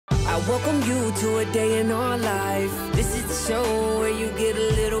I welcome you to a day in our life. This is the show where you get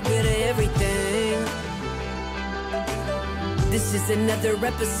a little bit of everything. This is another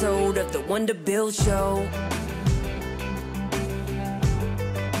episode of the Wonder Bill Show.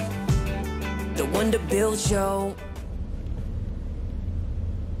 The Wonder Bill Show.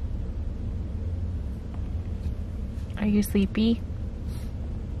 Are you sleepy?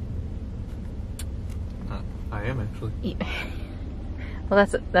 I am actually. Well,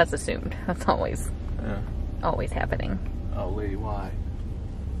 that's assumed. That's always happening. Oh, lady, why?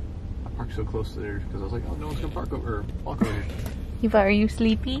 I parked so close to there because I was like, oh, no one's gonna park over or walk over here. Eva, are you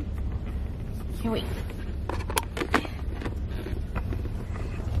sleepy? Here, wait.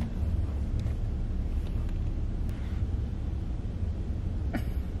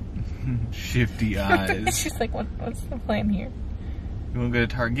 Shifty eyes. She's like, what's the plan here? You wanna go to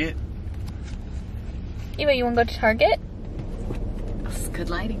Target? Eva, you wanna go to Target? This is good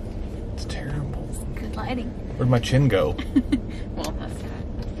lighting. It's terrible. It's good lighting. Where'd my chin go? Well,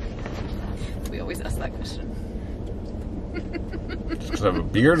 we always ask that question. Just because I have a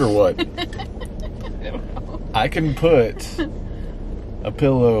beard or what? I don't know. I can put a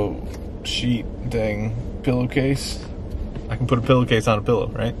pillow sheet thing, pillowcase. I can put a pillowcase on a pillow,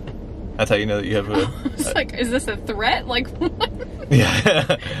 right? That's how you know that you have a... It's like, is this a threat? Like, what? Yeah.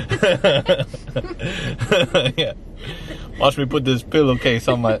 Yeah. Watch me put this pillowcase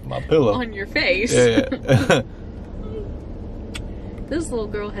on my pillow. On your face? Yeah. This little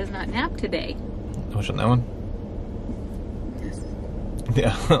girl has not napped today. Which one, that one?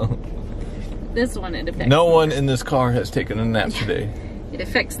 Yeah. This one, it affects. No one in this car has taken a nap today. It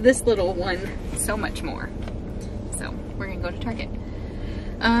affects this little one so much more. So, we're gonna go to Target.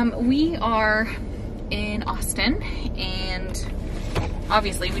 We are in Austin, and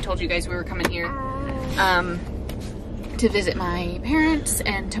obviously we told you guys we were coming here to visit my parents,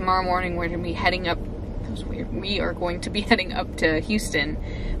 and tomorrow morning we're gonna be heading up. That was weird. We are going to be heading up to Houston,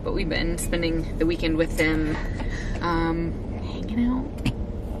 but we've been spending the weekend with them, hanging out.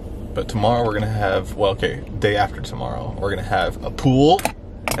 But tomorrow we're gonna have, well, okay, day after tomorrow, we're gonna have a pool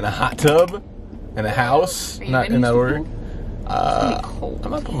and a hot tub and a house. Not in that order. Cold.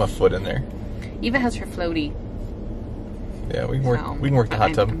 I'm gonna put my foot in there. Eva has her floaty. Yeah, we can work the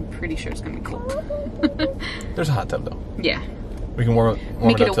hot tub. I'm pretty sure it's gonna be cold. There's a hot tub though. Yeah. We can warm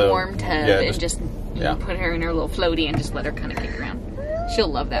Make it it up a warm tub and just yeah. put her in her little floaty and just let her kind of kick around. She'll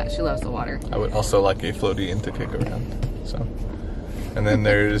love that. She loves the water. I would also like a floaty and to kick around. So, and then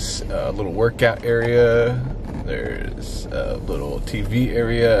there's a little workout area. There's a little TV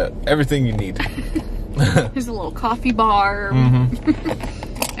area. Everything you need. There's a little coffee bar.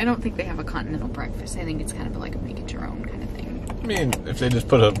 Mm-hmm. I don't think they have a continental breakfast. I think it's kind of like a make it your own kind of thing. I mean, if they just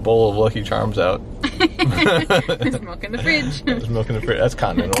put a bowl of Lucky Charms out. There's milk in the fridge. There's milk in the fridge. That's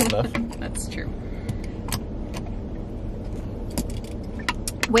continental enough. That's true.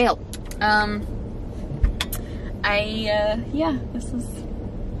 Well, yeah,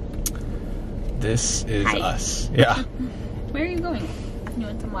 This is Hi. us. Yeah. Where are you going? You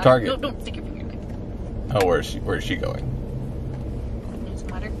want some water? Target. No, don't stick your finger in there. Oh, where's she going? Need some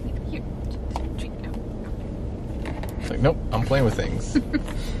water? Here. Drink now. It's like, nope, I'm playing with things.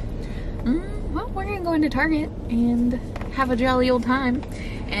 Well, we're gonna go into Target and have a jolly old time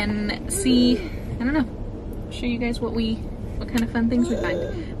and see, I don't know, show you guys what kind of fun things we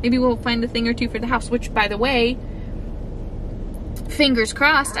find. Maybe we'll find a thing or two for the house, which, by the way, fingers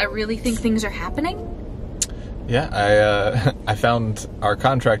crossed, I really think things are happening. Yeah, I found our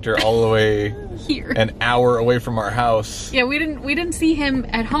contractor all the way Here. an hour away from our house. Yeah, we didn't see him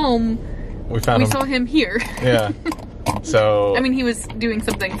at home. We found him. We saw him here. Yeah. So. I mean, he was doing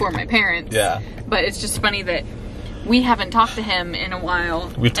something for my parents. Yeah. But it's just funny that we haven't talked to him in a while.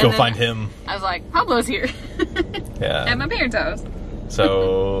 We have to go find him. I was like, Pablo's here. Yeah. At my parents' house.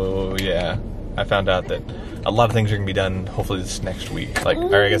 So, yeah. I found out that a lot of things are going to be done hopefully this next week. Like,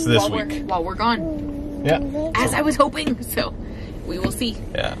 or I guess this week. While we're gone. Yeah. As I was hoping. So, we will see.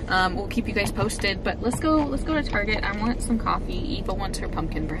 Yeah. We'll keep you guys posted. But let's go to Target. I want some coffee. Eva wants her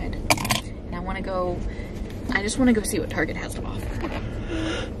pumpkin bread. And I just want to go see what Target has to offer.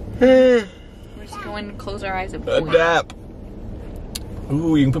 We're just going to close our eyes and A nap.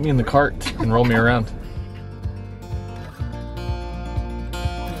 Ooh, you can put me in the cart and roll me around.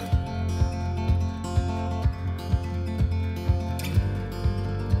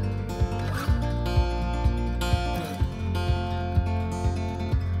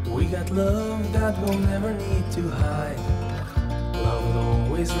 We got love that we'll never need to hide. Love will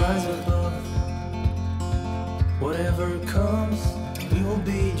always rise above. Whatever comes, we will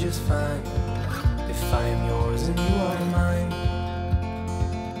be just fine. If I am yours and you are mine.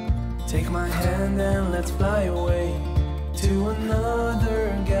 Take my hand and let's fly away to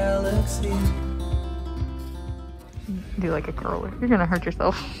another galaxy. Do like a curler. You're gonna hurt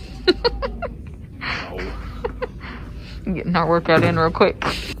yourself. Getting our workout in real quick.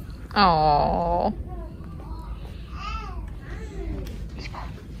 Aww.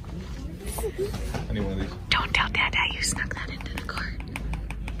 I need one of these. Don't tell Dada you snuck that into the car.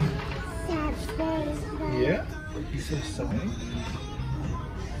 Yeah? You so sorry?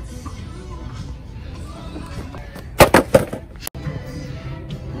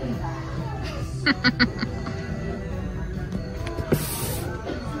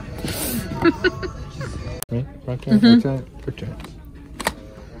 Right? Right time? Right time? Right time.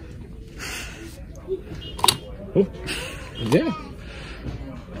 Oh, yeah.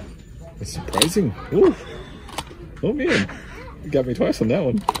 That's surprising. Ooh. Oh man. You got me twice on that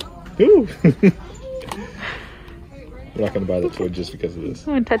one. Ooh. We're not gonna buy that toy just because of this.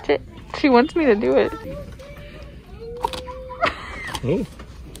 I'm gonna touch it. She wants me to do it. Oh.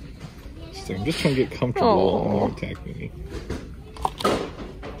 I'm just trying to get comfortable and you're attacking me.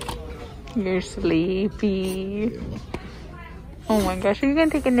 You're sleepy. Oh my gosh, are you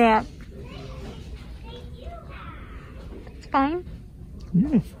gonna take a nap? It's fine.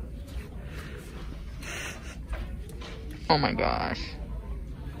 Yeah. Oh my gosh.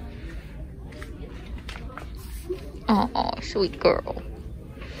 Oh, sweet girl.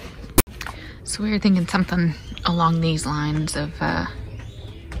 So we were thinking something along these lines of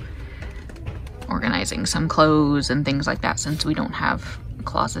organizing some clothes and things like that, since we don't have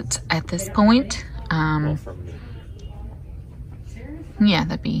closets at this point. Yeah,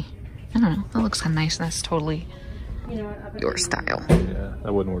 that'd be, I don't know, that looks kind of nice. That's totally your style. Yeah,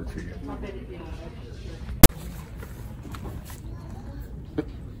 that wouldn't work for you.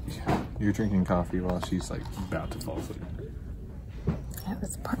 You're drinking coffee while she's like about to fall asleep. Yeah,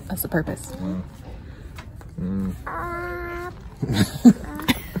 that's the purpose.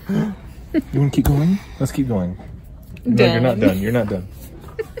 You want to keep going? Let's keep going. No, you're not done. You're not done.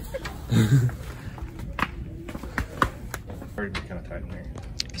 Already kind of tight in here.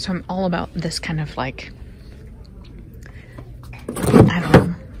 So I'm all about this kind of like, I don't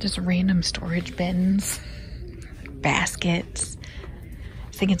know, just random storage bins, baskets. I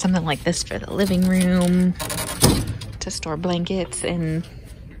was thinking something like this for the living room to store blankets and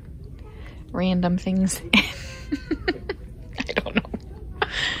random things.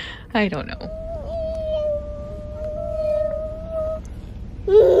 I don't know.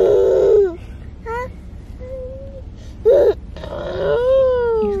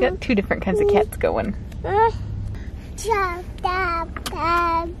 He's got two different kinds of cats going.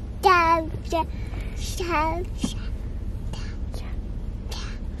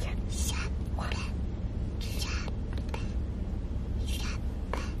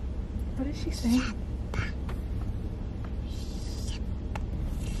 What did she say?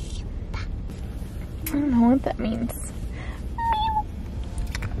 I don't know what that means.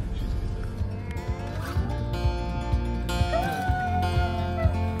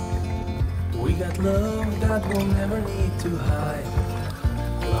 We got love that we'll never need to hide.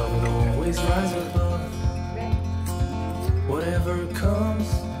 Love will always rise above. Whatever comes,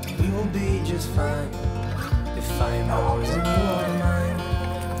 we will be just fine. If I'm yours and you are mine.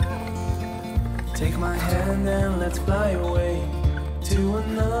 Take my hand and let's fly away to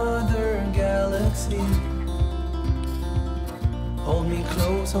another galaxy. Hold me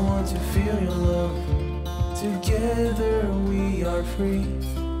close, I want to feel your love. Together we are free.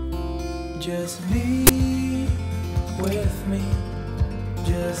 Just be with me.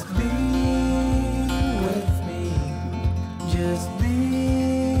 Just be with me. Just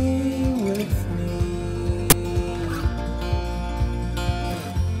be with me.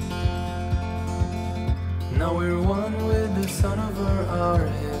 Now we're one with the sun over our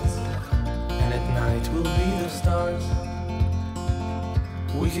heads, and at night we'll be the stars.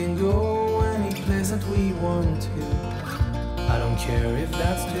 We can go any place that we want to. I don't care if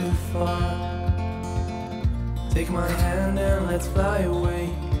that's too far. Take my hand and let's fly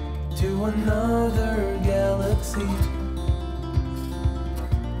away to another galaxy.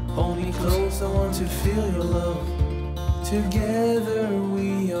 Hold me close, I want to feel your love. Together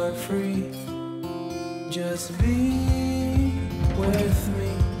we are free. Just be with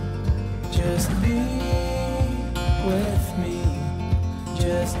me. Just be with me.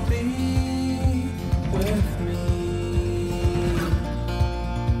 Just be with me.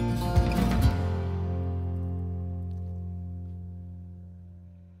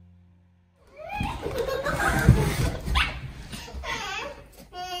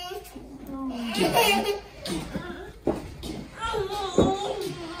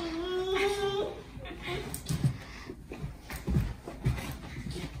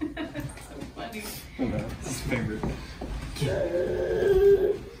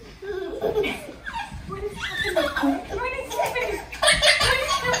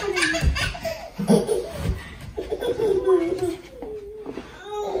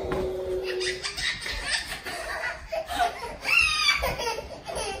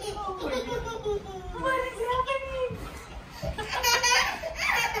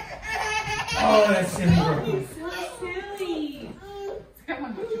 Oh, that's silly. Silly. Come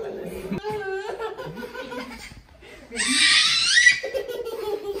on, put you in this.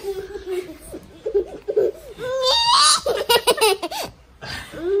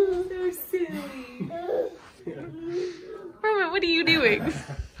 So silly. Roman, what are you doing?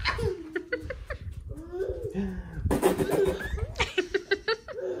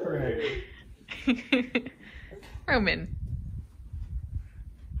 Roman.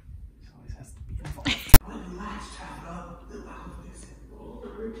 Always has to be involved.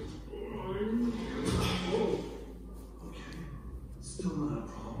 Still not a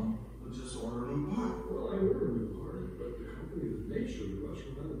problem. We'll just order a new part. Well, I ordered a new part, but the company that makes your device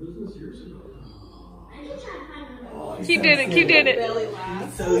went out of business years ago. I can try to find another. Oh, Keep doing it, keep doing it.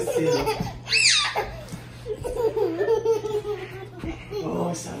 So silly.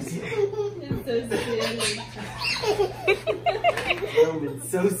 Oh, so silly. It's so silly. Roman,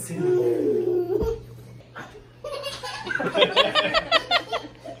 so silly.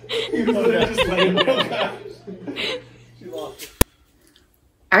 Even though they're just laying there. She lost it.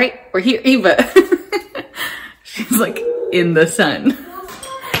 All right, we're here, Eva. She's like in the sun.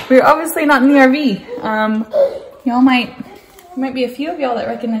 We're obviously not in the RV. Y'all might be a few of y'all that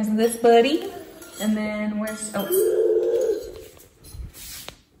recognize this buddy. And then where's, oh,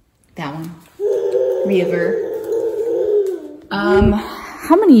 that one, River.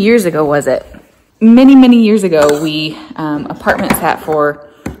 How many years ago was it? Many years ago, we apartment sat for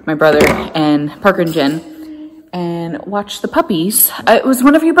my brother and Parker and Jen and watched the puppies. It was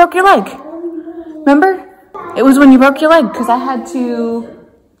whenever you broke your leg. Remember? It was when you broke your leg because I had to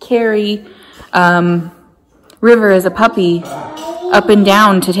carry River as a puppy up and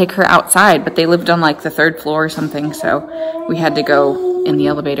down to take her outside, but they lived on like the 3rd floor or something, so we had to go in the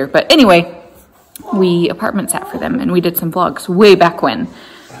elevator. But anyway, we apartment sat for them and we did some vlogs way back when.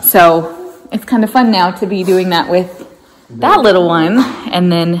 So it's kind of fun now to be doing that with that little one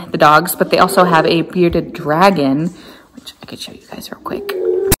and then the dogs, but they also have a bearded dragon, which I could show you guys real quick.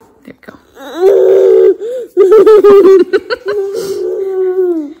 There we go.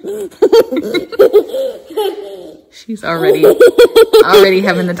 She's already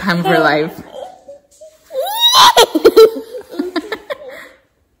having the time of her life.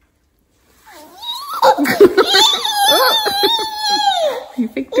 You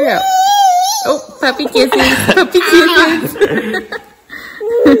picked her up. Oh, puppy kisses, puppy kisses.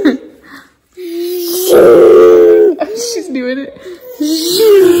 She's doing it.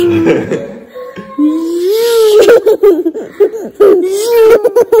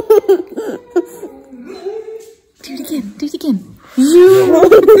 Do it again, do it again.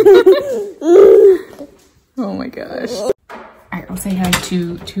 Oh my gosh. All right, I'll say hi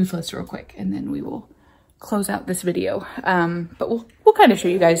to Toothless real quick and then we will close out this video. But we'll kind of show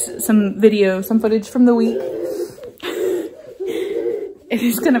you guys some video, some footage from the week. It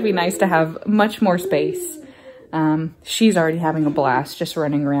is gonna be nice to have much more space. She's already having a blast just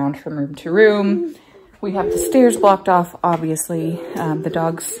running around from room to room. We have the stairs blocked off, obviously. The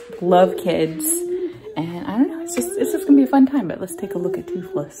dogs love kids. And I don't know, it's just gonna be a fun time, but let's take a look at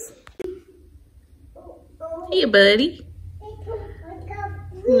Toothless. Hey, buddy.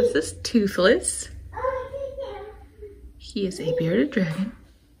 Who is this? Toothless. He is a bearded dragon.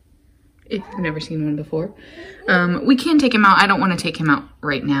 If you've never seen one before. We can take him out. I don't want to take him out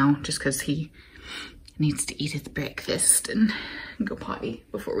right now just because he needs to eat his breakfast and go potty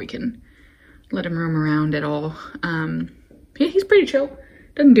before we can let him roam around at all. Yeah, he's pretty chill.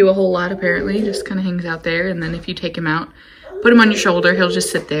 Doesn't do a whole lot apparently, just kind of hangs out there. And then if you take him out, put him on your shoulder, he'll just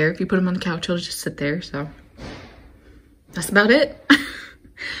sit there. If you put him on the couch, he'll just sit there. So that's about it.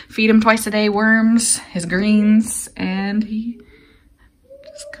 Feed him twice a day, worms, his greens, and he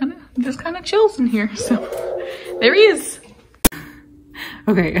just kind of chills in here. So there he is.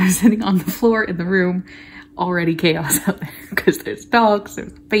 Okay, I'm sitting on the floor in the room. Already chaos out there because there's dogs,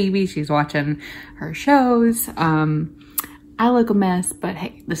 there's a baby, she's watching her shows. I look a mess, but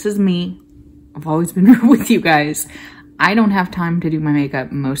hey, this is me. I've always been real with you guys. I don't have time to do my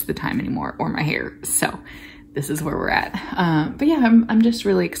makeup most of the time anymore, or my hair. So this is where we're at. But yeah, I'm just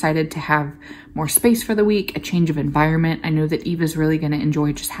really excited to have more space for the week, a change of environment. I know that Eva's really gonna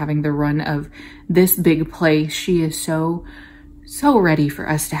enjoy just having the run of this big place. She is so ready for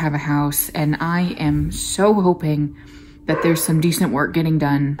us to have a house, and I am so hoping that there's some decent work getting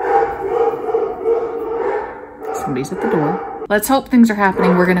done. Somebody's at the door. let's hope things are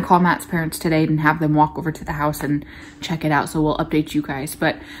happening. We're gonna call Matt's parents today and have them walk over to the house and check it out, so we'll update you guys.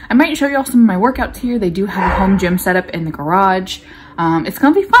 But I might show y'all some of my workouts here. They do have a home gym set up in the garage. It's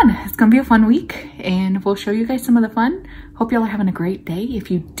gonna be fun. It's gonna be a fun week, and we'll show you guys some of the fun. Hope y'all are having a great day.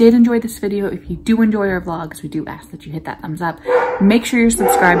 If you did enjoy this video, if you do enjoy our vlogs, we do ask that you hit that thumbs up. Make sure you're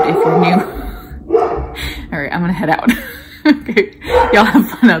subscribed if you're new. All right, I'm gonna head out. Okay, y'all have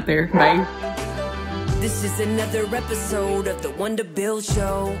fun out there. Bye. This is another episode of the Wonder Bill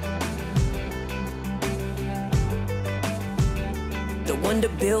Show. The Wonder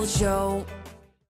Bill Show.